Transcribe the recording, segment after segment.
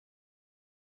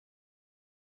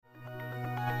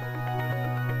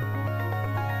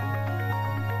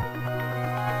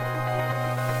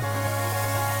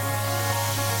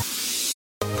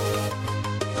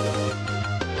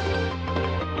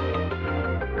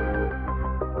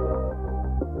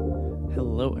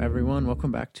Hello, everyone.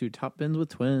 Welcome back to Top Bins with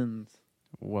Twins.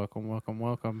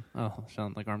 Welcome. Oh,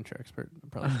 sound like armchair expert.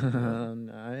 Probably shouldn't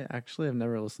do that. I actually have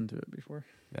never listened to it before.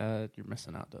 You're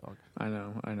missing out, dog. I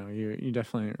know. You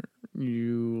definitely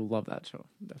you love that show.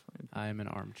 Definitely. I am an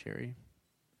armchairy.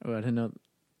 Oh, I didn't know.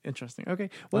 Interesting.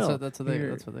 Okay. Well, That's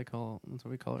what we call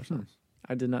ourselves.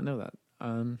 I did not know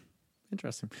that.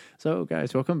 Interesting. So,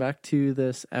 guys, welcome back to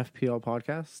this FPL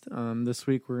podcast. This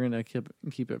week we're gonna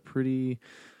keep it pretty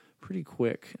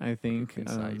quick, I think.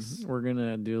 Concise. We're going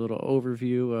to do a little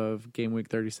overview of Game Week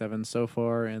 37 so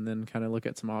far and then kind of look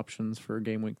at some options for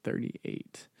Game Week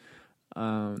 38.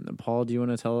 Paul, do you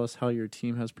want to tell us how your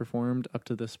team has performed up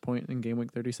to this point in Game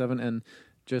Week 37? And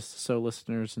just so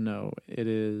listeners know, it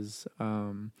is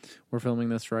we're filming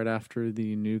this right after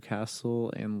the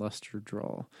Newcastle and Leicester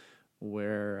draw,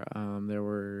 where there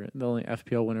were the only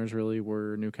FPL winners really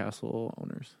were Newcastle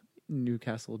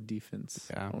defense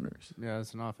owners. Yeah,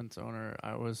 as an offense owner,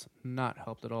 I was not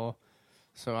helped at all.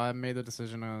 So I made the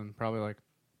decision on probably like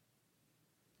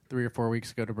 3 or 4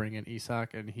 weeks ago to bring in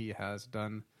Isak, and he has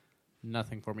done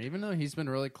nothing for me. Even though he's been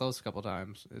really close a couple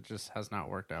times, it just has not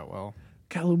worked out well.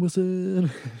 Callum Wilson.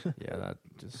 Yeah,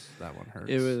 that one hurts.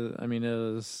 It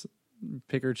was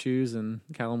pick or choose, and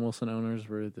Callum Wilson owners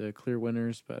were the clear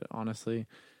winners, but honestly,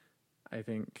 I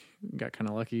think got kind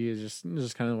of lucky. It's just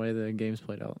kind of the way the game's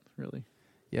played out, really.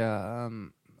 Yeah,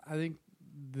 I think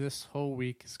this whole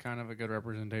week is kind of a good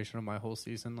representation of my whole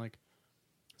season. Like,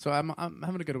 so I'm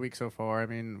having a good week so far. I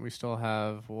mean, we still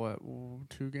have 2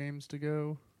 games to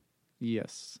go.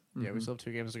 Yes. Mm-hmm. Yeah, we still have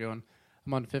 2 games to go, and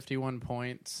I'm on 51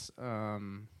 points.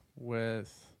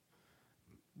 With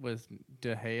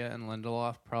De Gea and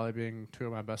Lindelof probably being 2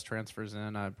 of my best transfers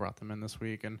in. I brought them in this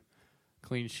week, and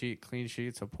clean sheet,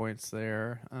 so points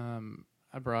there.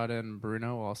 I brought in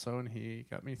Bruno also, and he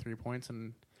got me 3 points,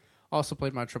 and also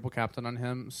played my triple captain on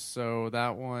him. So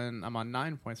that one, I'm on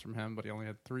 9 points from him, but he only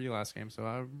had 3 last game. So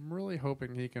I'm really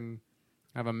hoping he can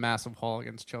have a massive haul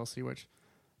against Chelsea, which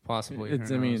possibly.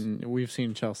 I mean, we've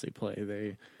seen Chelsea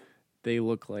play. They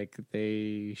look like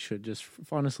they should just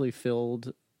honestly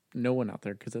filled no one out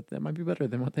there, because that might be better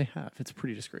than what they have. It's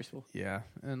pretty disgraceful. Yeah,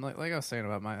 and like I was saying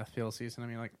about my FPL season, I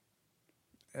mean, like,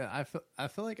 I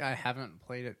feel like I haven't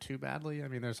played it too badly. I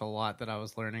mean, there's a lot that I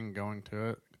was learning going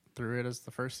through it as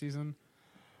the first season.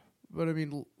 But I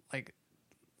mean, like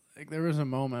there was a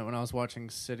moment when I was watching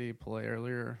City play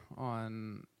earlier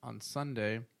on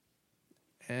Sunday,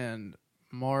 and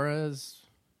Mahrez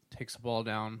takes the ball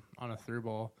down on a through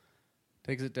ball,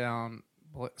 takes it down,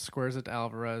 squares it to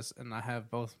Alvarez, and I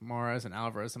have both Mahrez and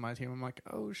Alvarez in my team. I'm like,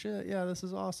 oh shit, yeah, this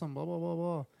is awesome, blah blah blah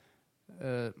blah.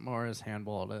 Mahrez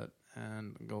handballed it,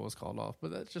 and the goal was called off.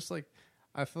 But that's just like,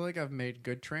 I feel like I've made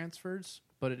good transfers,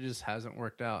 but it just hasn't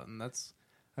worked out. And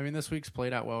I mean, this week's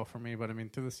played out well for me, but I mean,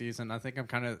 through the season, I think I'm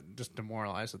kind of just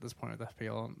demoralized at this point with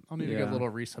FPL. I'll need to get a little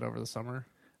reset over the summer.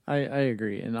 I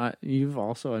agree. And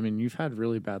you've had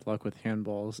really bad luck with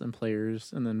handballs and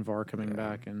players, and then VAR coming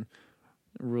back and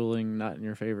ruling not in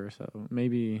your favor. So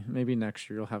maybe next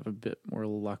year you'll have a bit more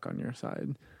luck on your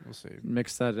side. We'll see.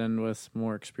 Mix that in with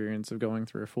more experience of going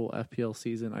through a full FPL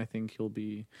season. I think you'll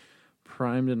be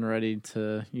primed and ready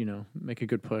to, make a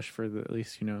good push for at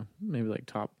least, maybe like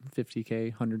top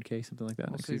 50K, 100K, something like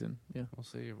that next season. Yeah. We'll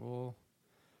see.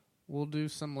 We'll do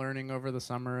some learning over the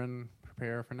summer and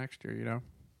prepare for next year,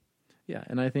 Yeah,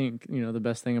 and I think, the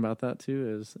best thing about that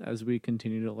too is as we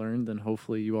continue to learn, then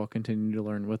hopefully you all continue to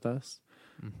learn with us.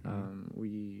 Mm-hmm.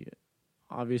 We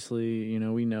obviously,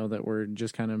 we know that we're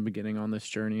just kind of beginning on this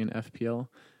journey in FPL,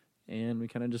 and we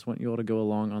kind of just want you all to go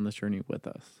along on this journey with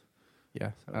us.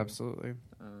 Yeah, so, absolutely.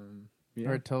 Yeah.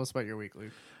 All right, tell us about your week,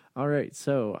 Luke. All right,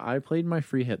 so I played my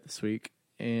free hit this week,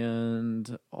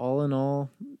 and all in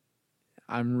all,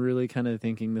 I'm really kind of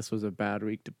thinking this was a bad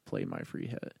week to play my free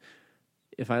hit.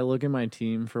 If I look at my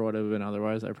team for what it would have been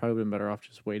otherwise, I'd probably been better off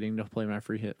just waiting to play my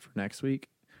free hit for next week.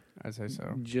 I'd say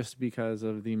so. Just because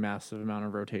of the massive amount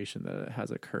of rotation that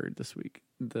has occurred this week.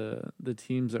 The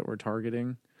teams that we're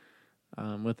targeting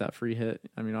with that free hit,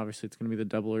 I mean, obviously it's going to be the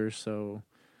doublers. So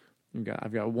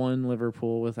I've got 1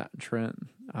 Liverpool with Trent,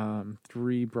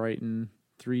 3 Brighton,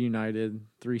 3 United,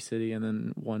 3 City, and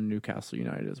then 1 Newcastle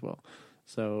United as well.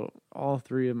 So all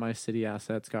 3 of my City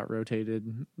assets got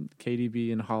rotated.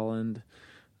 KDB and Holland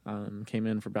came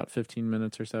in for about 15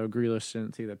 minutes or so. Grealish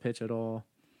didn't see the pitch at all.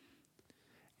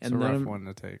 It's a rough one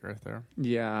to take right there.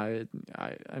 Yeah,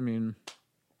 I mean,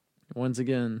 once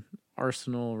again,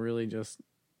 Arsenal really just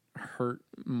hurt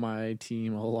my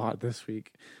team a lot this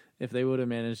week. If they would have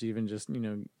managed to even just,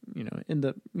 end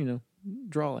up,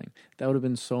 drawing, that would have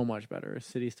been so much better.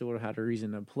 City still would have had a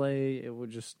reason to play. It would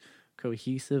just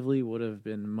cohesively would have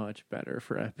been much better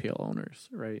for FPL owners,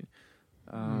 right?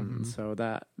 So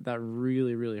that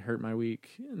really, really hurt my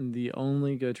week. And the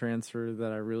only good transfer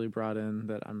that I really brought in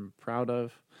that I'm proud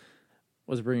of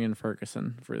was bringing in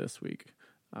Ferguson for this week.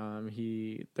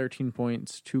 He 13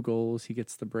 points, 2 goals. He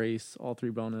gets the brace, all 3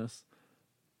 bonus.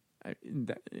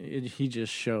 He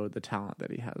just showed the talent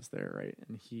that he has there, right?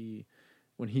 And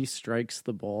when he strikes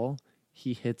the ball,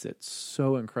 he hits it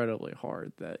so incredibly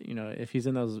hard that, if he's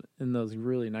in those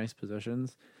really nice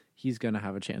positions, he's going to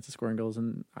have a chance of scoring goals.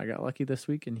 And I got lucky this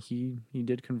week, and he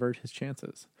did convert his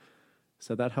chances.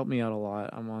 So that helped me out a lot.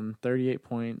 I'm on 38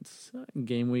 points,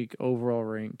 game week overall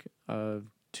rank of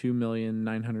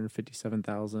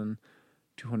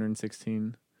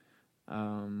 2,957,216.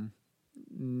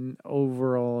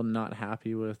 Overall, not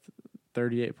happy with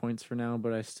 38 points for now,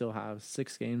 but I still have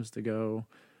 6 games to go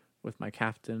with my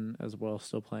captain as well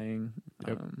still playing.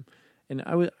 Yep. And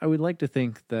I would like to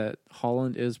think that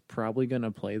Holland is probably going to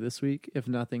play this week, if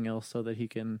nothing else, so that he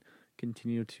can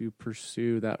continue to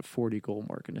pursue that 40 goal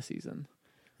mark in a season.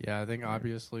 Yeah, I think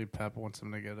obviously Pep wants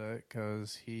him to get it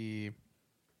because he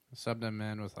subbed him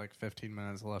in with like 15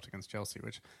 minutes left against Chelsea,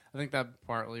 which I think that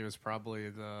partly was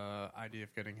probably the idea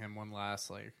of getting him one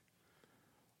last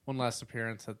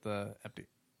appearance at the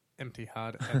empty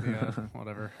hot at the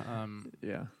whatever.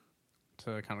 Yeah.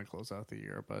 To kind of close out the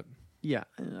year, but yeah,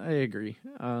 I agree.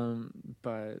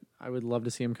 But I would love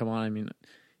to see him come on. I mean,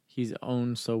 he's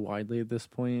owned so widely at this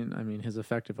point. I mean, his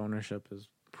effective ownership is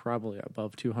probably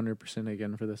above 200%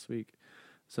 again for this week.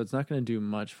 So it's not going to do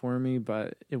much for me,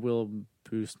 but it will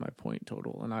boost my point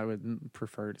total, and I would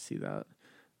prefer to see that.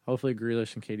 Hopefully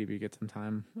Grealish and KDB get some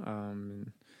time.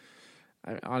 And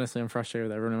I'm frustrated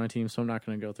with everyone on my team, so I'm not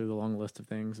going to go through the long list of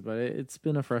things, but it's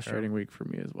been a frustrating week for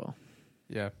me as well.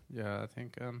 Yeah, I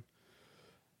think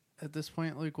at this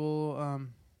point, like, we'll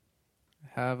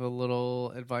have a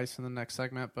little advice in the next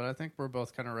segment, but I think we're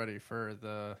both kind of ready for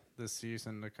this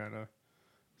season to kind of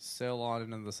sail on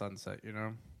into the sunset,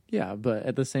 Yeah, but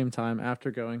at the same time,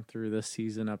 after going through this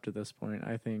season up to this point,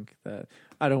 I think that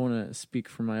I don't want to speak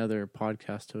for my other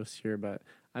podcast hosts here, but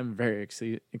I'm very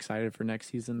excited for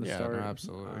next season to start. Yeah,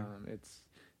 absolutely. It's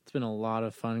been a lot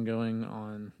of fun going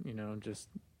on, just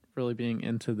really being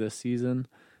into this season,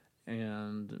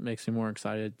 and it makes me more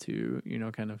excited to,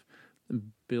 kind of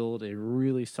build a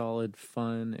really solid,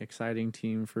 fun, exciting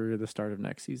team for the start of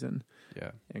next season.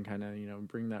 Yeah. And kind of,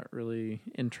 bring that really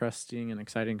interesting and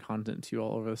exciting content to you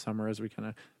all over the summer as we kind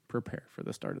of prepare for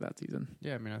the start of that season.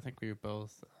 Yeah, I mean, I think we've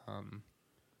both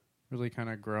really kind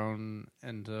of grown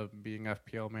into being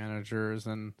FPL managers,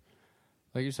 and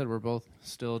like you said, we're both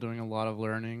still doing a lot of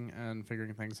learning and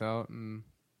figuring things out, and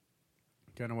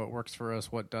kind of what works for us,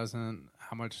 what doesn't,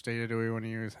 how much data do we want to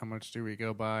use, how much do we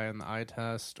go by in the eye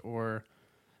test, or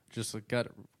just a gut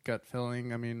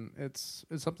feeling. I mean, it's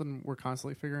something we're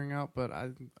constantly figuring out, but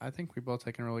I think we've both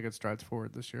taken really good strides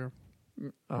forward this year.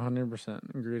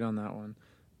 100% agreed on that one.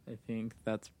 I think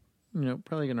that's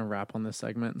probably going to wrap on this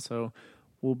segment, so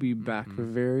we'll be back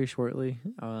very shortly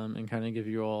and kind of give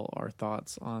you all our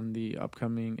thoughts on the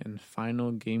upcoming and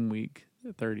final game week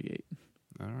 38.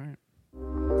 All right.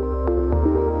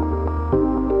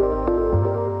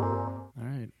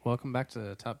 Welcome back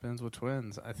to Top Bins with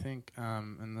Twins. I think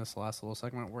in this last little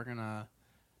segment, we're going to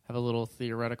have a little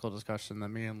theoretical discussion that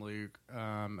me and Luke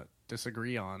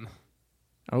disagree on.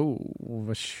 Oh,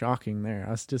 was shocking there.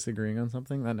 Us disagreeing on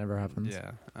something? That never happens.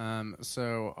 Yeah.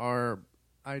 So our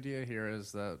idea here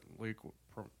is that Luke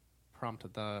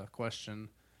prompted the question,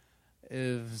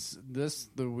 is this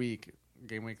the week,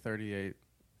 game week 38,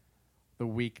 the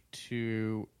week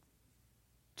to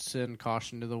send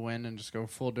caution to the wind and just go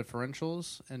full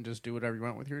differentials and just do whatever you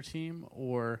want with your team?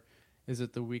 Or is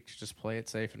it the week to just play it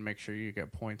safe and make sure you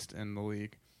get points in the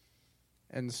league?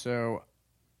 And so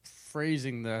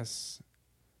phrasing this,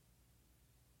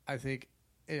 I think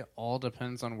it all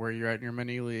depends on where you're at in your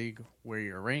mini league, where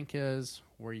your rank is,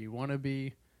 where you want to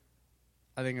be.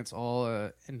 I think it's all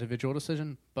an individual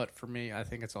decision, but for me, I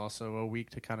think it's also a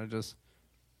week to kind of just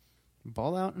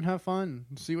ball out and have fun,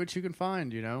 see what you can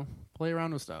find, play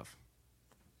around with stuff.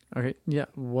 Okay. Yeah.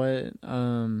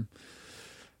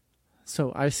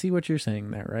 So I see what you're saying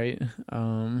there, right?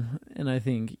 And I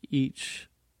think each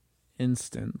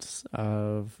instance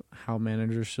of how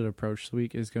managers should approach the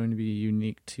week is going to be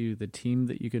unique to the team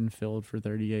that you can field for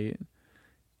 38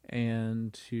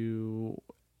 and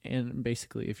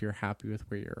basically if you're happy with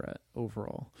where you're at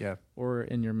overall. Yeah. Or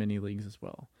in your mini leagues as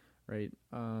well, right?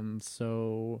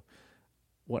 So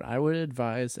what I would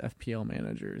advise FPL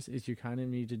managers is you kind of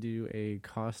need to do a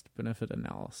cost-benefit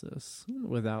analysis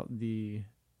without the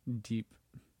deep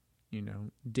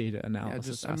data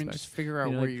analysis aspect. Just figure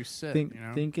out where you sit.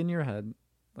 Think in your head,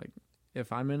 like,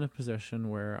 if I'm in a position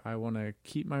where I want to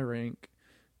keep my rank,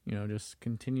 just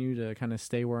continue to kind of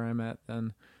stay where I'm at,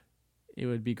 then it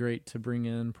would be great to bring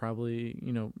in probably,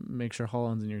 make sure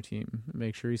Holland's in your team,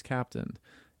 make sure he's captained.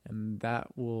 And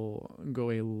that will go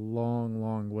a long,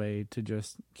 long way to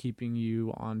just keeping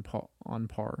you on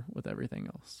par with everything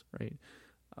else, right?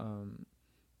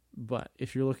 But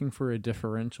if you're looking for a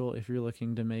differential, if you're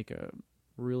looking to make a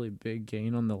really big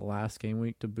gain on the last game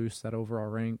week to boost that overall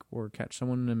rank or catch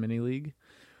someone in a mini league,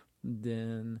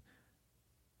 then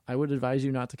I would advise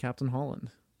you not to captain Holland.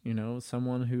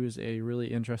 Someone who's a really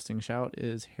interesting shout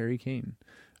is Harry Kane.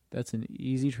 That's an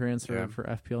easy transfer for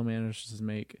FPL managers to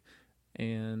make.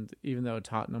 And even though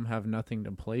Tottenham have nothing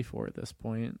to play for at this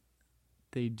point,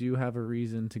 they do have a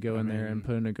reason to go in there and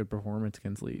put in a good performance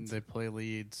against Leeds. They play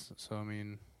Leeds, so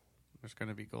there's going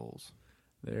to be goals.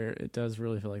 It does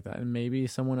really feel like that. And maybe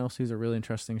someone else who's a really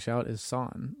interesting shout is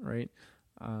Son, right?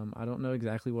 I don't know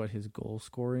exactly what his goal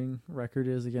scoring record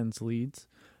is against Leeds,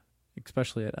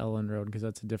 especially at Ellen Road, because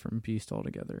that's a different beast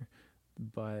altogether.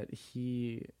 But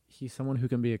he's someone who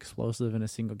can be explosive in a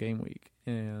single game week,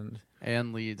 and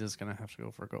Leeds is going to have to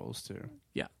go for goals too.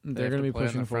 Yeah, they're going to be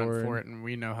pushing forward for it, and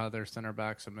we know how their center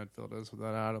backs and midfield is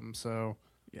without Adam. So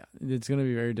yeah, it's going to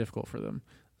be very difficult for them.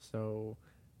 So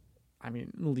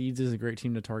Leeds is a great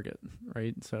team to target,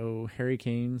 right? So Harry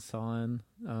Kane, Son,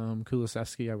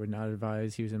 Kulusevski, I would not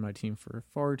advise. He was in my team for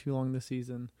far too long this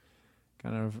season.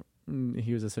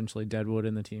 He was essentially deadwood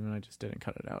in the team, and I just didn't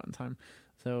cut it out in time.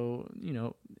 So,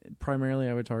 primarily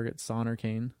I would target Son or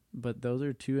Kane, but those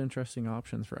are two interesting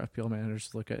options for FPL managers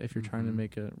to look at if you're trying to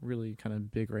make a really kind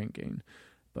of big rank gain.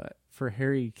 But for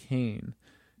Harry Kane,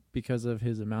 because of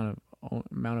his amount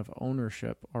of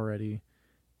ownership already,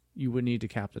 you would need to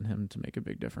captain him to make a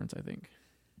big difference, I think.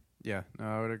 Yeah, no,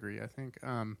 I would agree. I think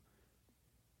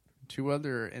two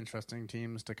other interesting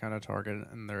teams to kind of target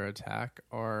in their attack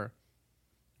are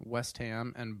West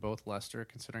Ham and both Leicester,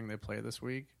 considering they play this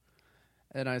week.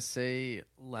 And I say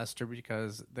Leicester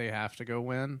because they have to go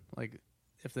win. Like,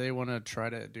 if they want to try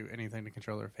to do anything to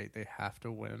control their fate, they have to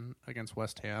win against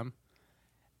West Ham.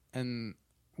 And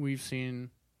we've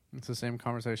seen, it's the same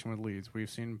conversation with Leeds. We've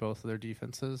seen both of their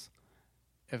defenses.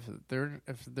 If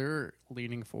they're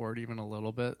leaning forward even a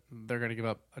little bit, they're going to give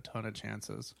up a ton of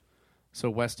chances. So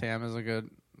West Ham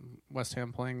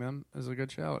playing them is a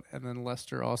good shout. And then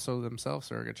Leicester also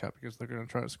themselves are a good shout because they're going to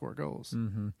try to score goals.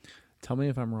 Mm-hmm. Tell me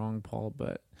if I'm wrong, Paul,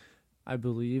 but I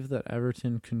believe that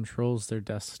Everton controls their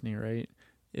destiny, right?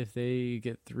 If they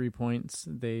get 3 points,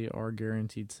 they are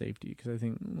guaranteed safety because I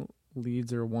think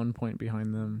Leeds are 1 point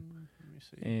behind them,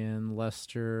 and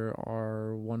Leicester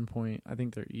are 1 point. I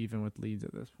think they're even with Leeds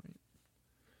at this point.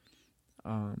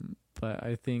 But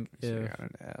I think I got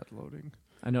an ad loading.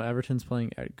 I know Everton's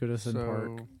playing at Goodison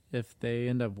Park. If they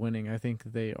end up winning, I think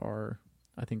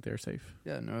they're safe.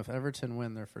 Yeah, no, if Everton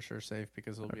win, they're for sure safe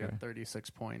because they'll be at 36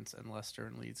 points, and Leicester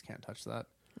and Leeds can't touch that.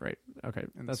 Right. Okay.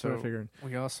 And that's what I figured.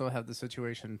 We also have the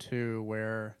situation, too,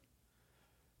 where...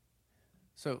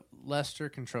 So, Leicester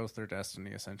controls their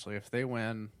destiny, essentially. If they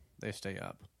win, they stay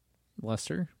up.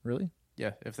 Leicester? Really?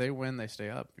 Yeah, if they win, they stay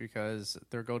up because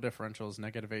their goal differential is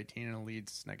 -18 and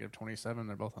Leeds -27.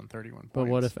 They're both on 31 points. But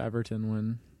what if Everton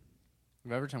win?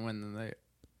 If Everton win, then they...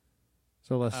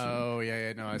 So Leicester. Oh,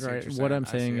 yeah, no, I see right. what I'm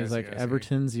saying is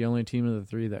Everton's the only team of the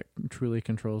three that truly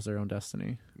controls their own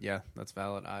destiny. Yeah, that's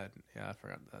valid. I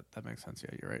forgot that. That makes sense.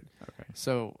 Yeah, you're right. Okay.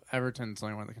 So Everton's the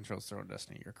only one that controls their own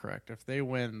destiny. You're correct. If they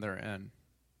win, they're in.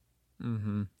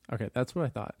 Mm-hmm. Okay, that's what I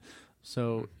thought.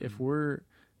 So if we're,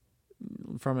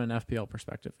 from an FPL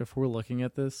perspective, if we're looking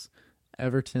at this,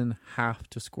 Everton have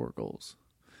to score goals,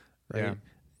 right? Yeah.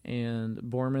 And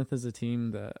Bournemouth is a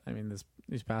team that,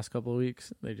 these past couple of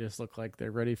weeks, they just look like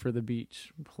they're ready for the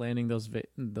beach, planning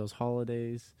those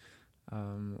holidays,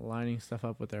 lining stuff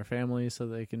up with their families so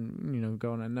they can,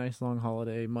 go on a nice long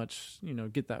holiday,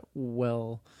 get that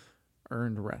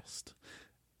well-earned rest.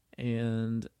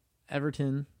 And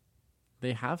Everton,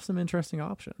 they have some interesting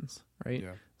options, right?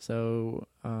 Yeah. So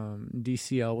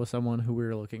DCL was someone who we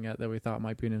were looking at that we thought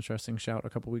might be an interesting shout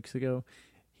a couple weeks ago.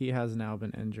 He has now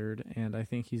been injured, and I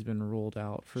think he's been ruled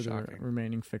out for the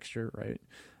remaining fixture, right?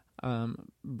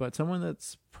 But someone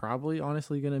that's probably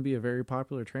honestly going to be a very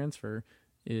popular transfer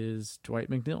is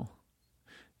Dwight McNeil.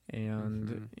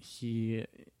 And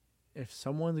if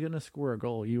someone's going to score a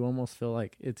goal, you almost feel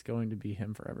like it's going to be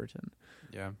him for Everton.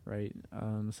 Yeah. Right?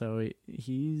 So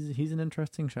he's an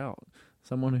interesting shout.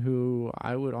 Someone who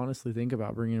I would honestly think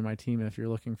about bringing in my team if you're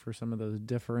looking for some of those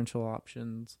differential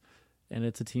options, and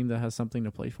it's a team that has something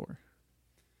to play for.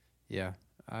 Yeah.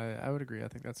 I would agree. I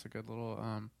think that's a good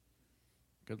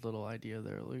little idea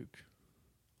there, Luke.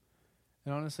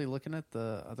 And honestly, looking at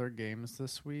the other games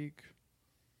this week,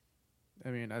 I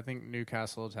mean, I think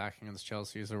Newcastle attacking against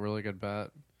Chelsea is a really good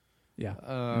bet. Yeah.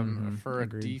 For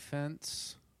Agreed. a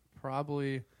defense,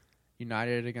 probably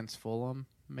United against Fulham,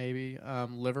 maybe.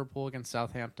 Liverpool against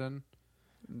Southampton.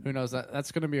 Who knows?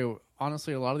 That's going to be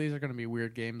honestly, a lot of these are going to be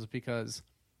weird games because,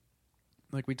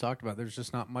 like we talked about, there's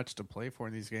just not much to play for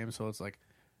in these games. So it's like,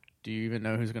 do you even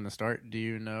know who's going to start? Do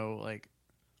you know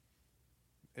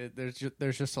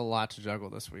there's just a lot to juggle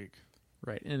this week.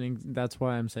 Right, and that's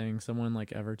why I'm saying someone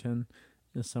like Everton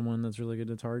is someone that's really good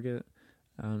to target.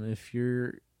 If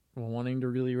you're wanting to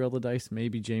really roll the dice,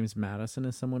 maybe James Maddison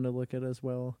is someone to look at as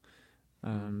well.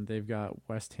 They've got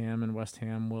West Ham, and West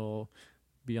Ham will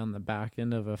be on the back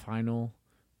end of a final.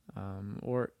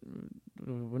 Or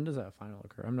when does that final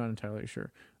occur? I'm not entirely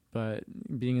sure. But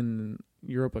being in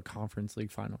the Europa Conference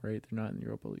League final, right? They're not in the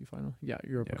Europa League final. Yeah,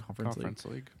 Europa Conference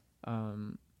League.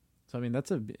 So I mean,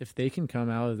 if they can come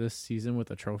out of this season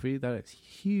with a trophy, that is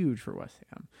huge for West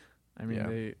Ham. I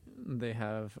mean, they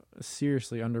have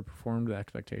seriously underperformed the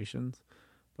expectations,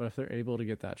 but if they're able to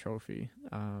get that trophy,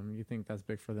 you think that's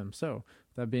big for them. So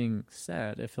that being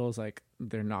said, it feels like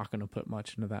they're not going to put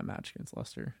much into that match against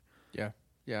Leicester. Yeah,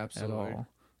 absolutely. At all.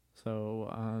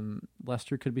 So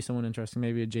Leicester could be someone interesting.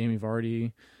 Maybe a Jamie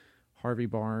Vardy, Harvey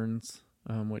Barnes.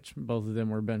 Which both of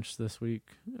them were benched this week.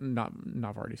 Not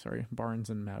Vardy, sorry. Barnes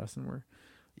and Madison were.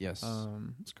 Yes,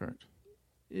 that's correct.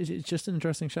 It's just an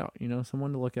interesting shout,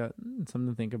 someone to look at, something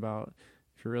to think about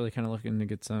if you're really kind of looking to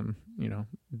get some,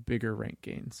 bigger rank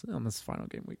gains on this final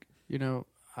game week.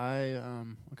 I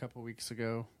a couple weeks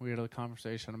ago we had a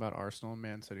conversation about Arsenal and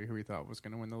Man City, who we thought was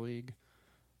going to win the league.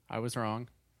 I was wrong.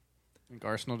 I think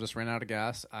Arsenal just ran out of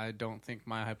gas. I don't think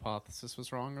my hypothesis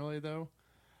was wrong, really, though.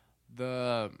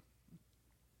 But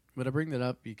I bring that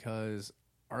up because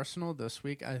Arsenal this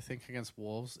week, I think against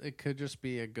Wolves, it could just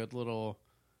be a good little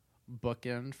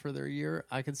bookend for their year.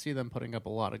 I could see them putting up a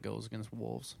lot of goals against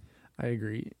Wolves. I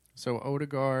agree. So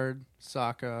Odegaard,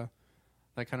 Saka,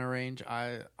 that kind of range,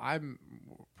 I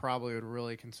probably would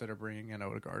really consider bringing in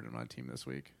Odegaard in my team this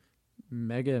week.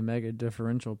 Mega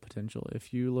differential potential.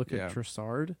 If you look at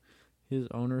Trossard, his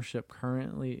ownership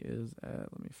currently is at,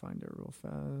 let me find it real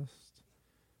fast.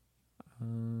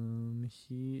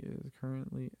 He is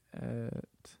currently at...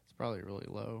 It's probably really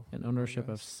low. An ownership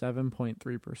of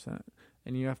 7.3%.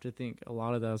 And you have to think a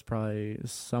lot of that is probably...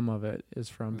 Some of it is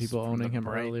from people owning him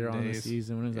earlier on the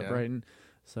season when he was at Brighton.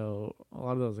 So a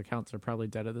lot of those accounts are probably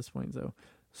dead at this point. So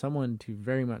someone to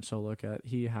very much so look at.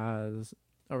 He has,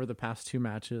 over the past 2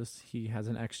 matches, he has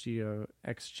an XGI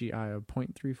of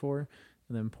 0.34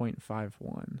 and then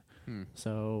 0.51.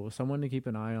 So someone to keep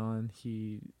an eye on.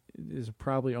 He is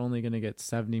probably only going to get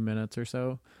 70 minutes or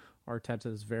so. Arteta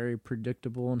is very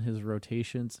predictable in his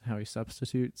rotations and how he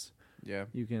substitutes. Yeah,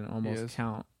 you can almost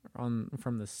count on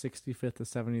from the 65th to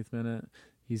 70th minute.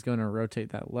 He's going to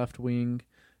rotate that left wing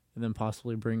and then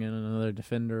possibly bring in another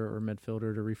defender or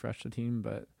midfielder to refresh the team.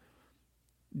 But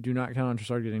do not count on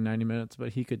Trossard getting 90 minutes,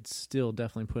 but he could still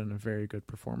definitely put in a very good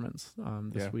performance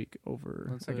this week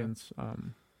against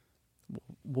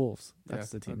Wolves. That's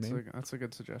the team name. That's a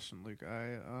good suggestion, Luke.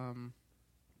 I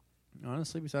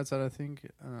honestly, besides that, I think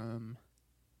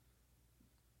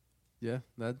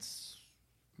that's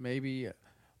maybe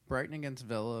Brighton against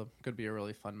Villa could be a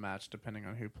really fun match depending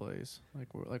on who plays.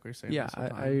 Like we're saying. Yeah,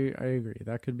 I agree.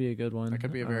 That could be a good one. That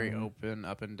could be a very open,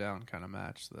 up and down kind of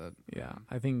match.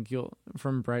 I think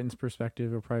from Brighton's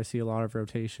perspective, you'll probably see a lot of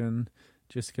rotation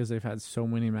just because they've had so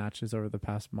many matches over the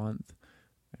past month.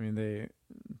 I mean,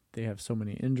 they have so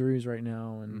many injuries right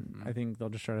now, and I think they'll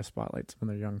just try to spotlight some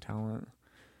of their young talent.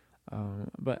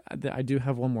 But I do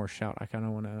have one more shout I kind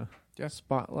of want to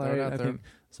spotlight. I think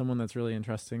someone that's really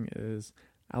interesting is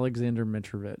Alexander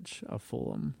Mitrovic of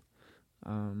Fulham.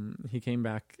 He came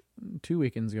back 2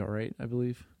 weekends ago, right? I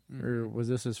believe. Or was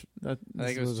this his... I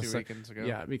think it was 2 weekends ago.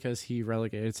 Yeah, because he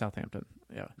relegated Southampton.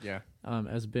 Yeah.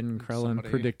 As Ben Crellin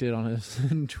predicted on his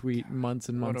tweet months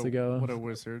and months ago. What a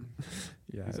wizard.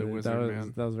 Yeah, he's a wizard,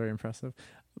 man. That was very impressive.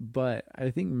 But I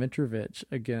think Mitrovic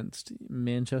against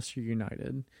Manchester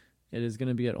United, it is going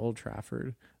to be at Old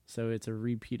Trafford. So it's a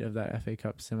repeat of that FA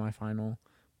Cup semifinal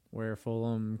where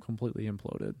Fulham completely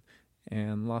imploded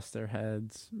and lost their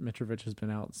heads. Mitrovic has been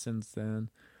out since then.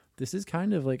 This is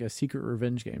kind of like a secret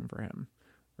revenge game for him,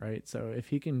 right? So if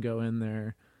he can go in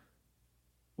there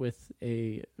with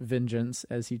a vengeance,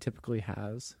 as he typically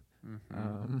has,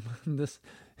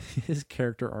 his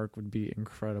character arc would be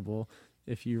incredible.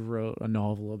 If you wrote a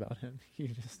novel about him,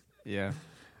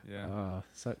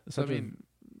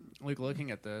 like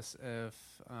looking at this,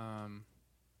 if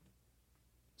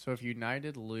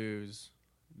United lose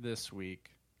this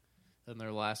week in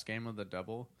their last game of the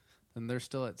double, then they're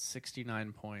still at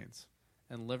 69 points.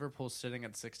 And Liverpool's sitting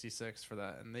at 66 for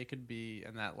that. And they could be,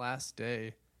 in that last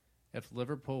day, if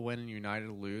Liverpool win and United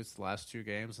lose the last two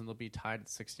games, then they'll be tied at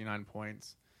 69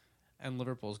 points. And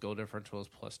Liverpool's goal differential is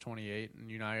plus 28,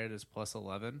 and United is plus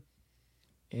 11.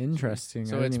 Interesting.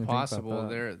 So it's possible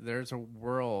there's a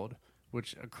world,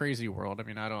 a crazy world. I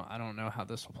mean, I don't know how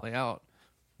this will play out,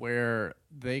 where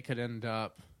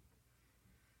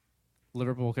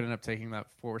Liverpool could end up taking that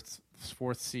fourth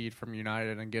seed from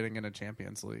United and getting in a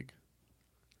Champions League.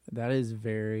 That is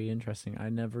very interesting. I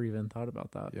never even thought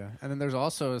about that. Yeah, and then there's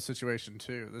also a situation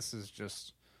too. This is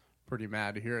just pretty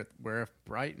mad to hear it. Where if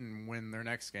Brighton win their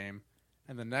next game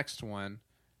and the next one,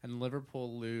 and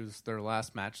Liverpool lose their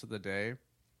last match of the day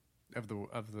of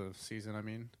the season, I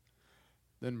mean,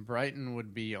 then Brighton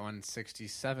would be on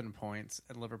 67 points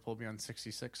and Liverpool would be on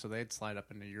 66. So they'd slide up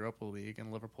into Europa League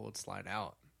and Liverpool would slide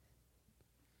out.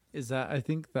 I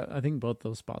think both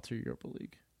those spots are Europa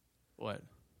League. What?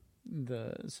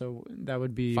 So that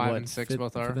would be 5 and 6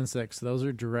 both are 5 and 6. Those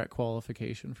are direct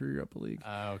qualification for Europa League.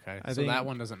 Okay. So that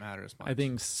one doesn't matter as much. I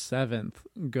think 7th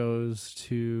goes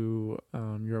to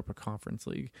Europa Conference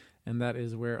League, and that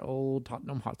is where old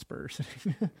Tottenham Hotspur is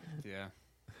sitting. Yeah.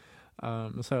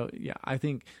 So yeah, I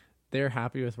think they're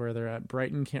happy with where they're at.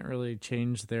 Brighton can't really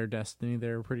change their destiny.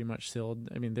 They're pretty much sealed.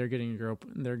 I mean, they're getting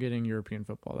European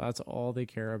football. That's all they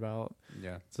care about.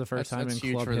 Yeah. It's the first time in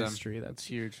club history. That's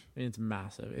huge. I mean, it's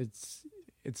massive. It's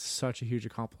such a huge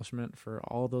accomplishment for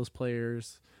all those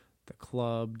players, the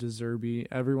club, De Zerbi,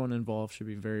 everyone involved should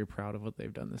be very proud of what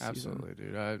they've done this season. Absolutely,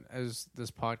 dude. As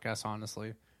this podcast,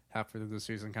 honestly, halfway through the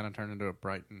season kind of turned into a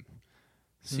Brighton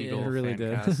Seagull it really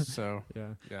did. So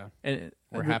yeah. And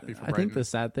we're happy for Brighton. I think the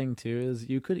sad thing too is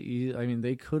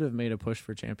they could have made a push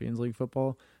for Champions League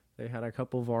football. They had a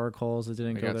couple VAR calls that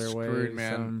didn't go their screwed, way.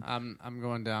 Man, I'm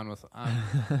going down with.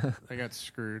 They got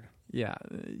screwed. Yeah,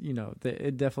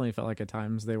 it definitely felt like at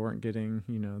times they weren't getting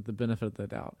the benefit of the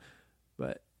doubt,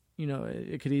 but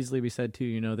it could easily be said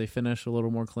too. They finish a little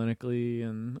more clinically,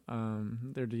 and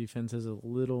their defense is a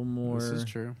little more. This is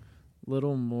true.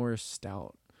 Little more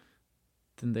stout.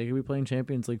 Then they could be playing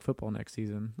Champions League football next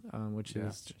season, which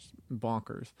is just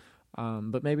bonkers.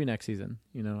 But maybe next season.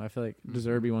 I feel like De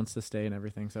Zerbi wants to stay and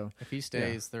everything. So if he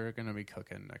stays, they're going to be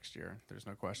cooking next year. There's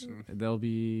no question.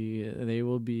 They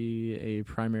will be a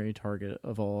primary target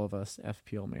of all of us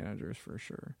FPL managers for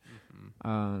sure.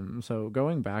 Mm-hmm. So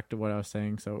going back to what I was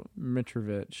saying, so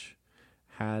Mitrovic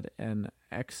had an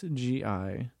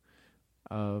XGI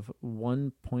of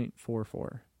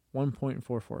 1.44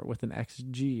 with an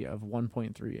XG of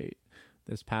 1.38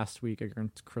 this past week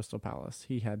against Crystal Palace.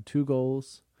 He had 2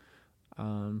 goals,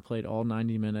 played all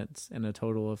 90 minutes, and a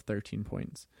total of 13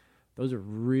 points. Those are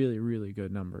really, really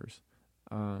good numbers.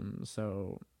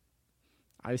 So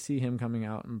I see him coming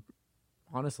out and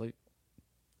honestly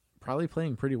probably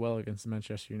playing pretty well against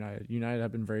Manchester United. United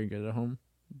have been very good at home,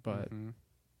 but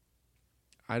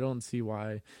I don't see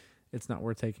why it's not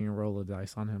worth taking a roll of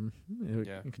dice on him.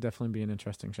 It could definitely be an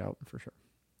interesting shout for sure.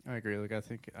 I agree. I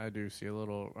think I do see a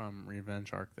little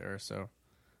revenge arc there. So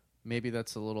maybe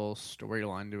that's a little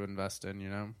storyline to invest in,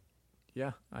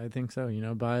 Yeah, I think so.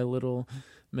 Buy a little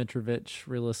Mitrovic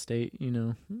real estate,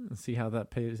 and see how that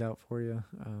pays out for you.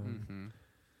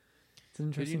 It's an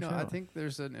interesting shout. I think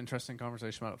there's an interesting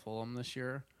conversation about Fulham this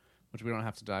year, which we don't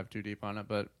have to dive too deep on it,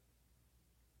 but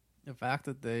the fact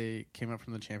that they came up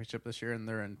from the championship this year and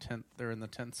they're in the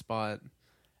 10th spot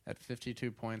at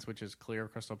 52 points, which is clear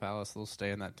of Crystal Palace. They'll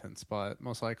stay in that 10th spot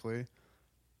most likely.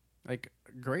 Like,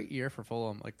 great year for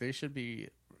Fulham. Like, they should be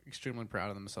extremely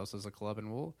proud of themselves as a club.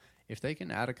 And if they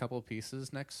can add a couple pieces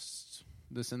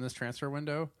in this transfer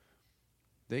window,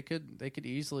 they could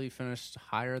easily finish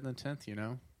higher than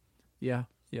 10th. Yeah,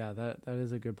 that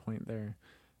is a good point there.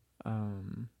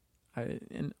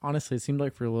 And honestly, it seemed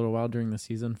like for a little while during the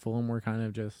season, Fulham were kind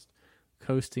of just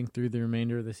coasting through the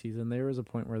remainder of the season. There was a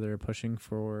point where they were pushing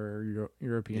for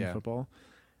European football,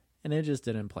 and it just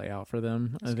didn't play out for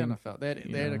them. It's kind of felt they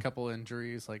had a couple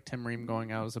injuries, like Tim Ream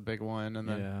going out was a big one, and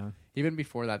then even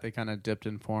before that, they kind of dipped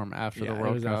in form after the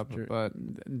World Cup.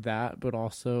 But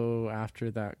also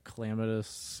after that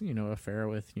calamitous, affair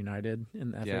with United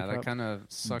in the FA Cup, that kind of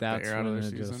sucked the air out of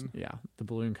their season. The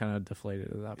balloon kind of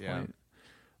deflated at that point.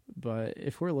 But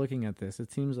if we're looking at this,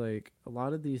 it seems like a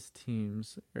lot of these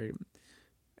teams, right,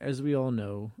 as we all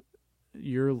know,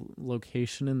 your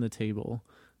location in the table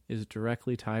is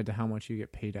directly tied to how much you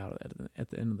get paid out at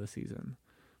the end of the season.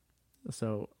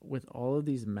 So with all of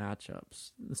these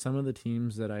matchups, some of the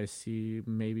teams that I see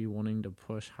maybe wanting to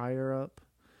push higher up,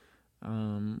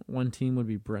 one team would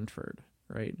be Brentford,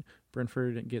 right?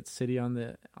 Brentford gets City on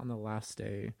the last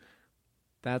day.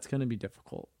 That's going to be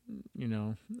difficult.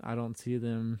 I don't see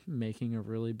them making a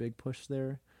really big push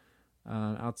there.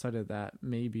 Outside of that,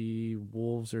 maybe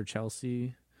Wolves or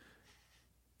Chelsea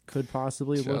could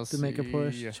possibly look to make a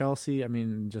push. Chelsea, I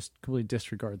mean, just completely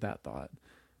disregard that thought.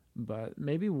 But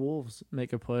maybe Wolves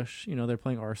make a push. They're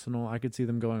playing Arsenal. I could see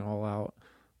them going all out,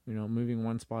 moving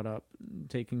one spot up,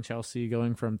 taking Chelsea,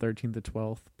 going from 13th to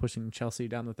 12th, pushing Chelsea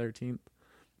down to 13th.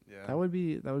 Yeah. That would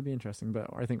be interesting, but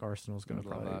I think Arsenal's going to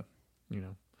probably,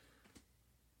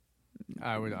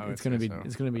 I would it's going to be so.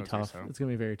 it's going to be tough. So. It's going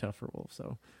to be very tough for Wolves.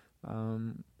 So,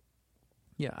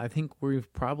 yeah, I think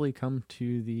we've probably come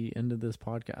to the end of this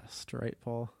podcast, right,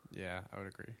 Paul? Yeah, I would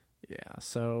agree. Yeah,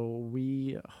 so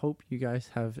we hope you guys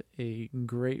have a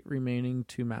great remaining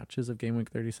 2 matches of Game Week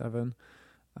 37.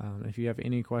 If you have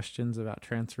any questions about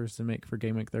transfers to make for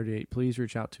Game Week 38, please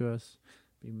reach out to us.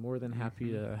 Be more than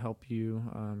happy to help you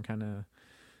kind of,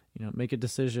 make a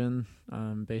decision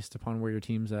based upon where your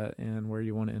team's at and where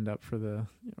you want to end up for the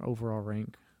overall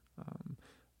rank.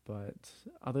 But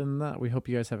other than that, we hope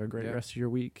you guys have a great rest of your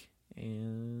week,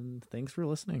 and thanks for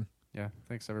listening. Yeah,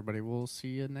 thanks everybody. We'll see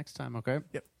you next time, okay?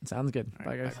 Yep, sounds good. All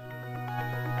bye, right, guys. Bye.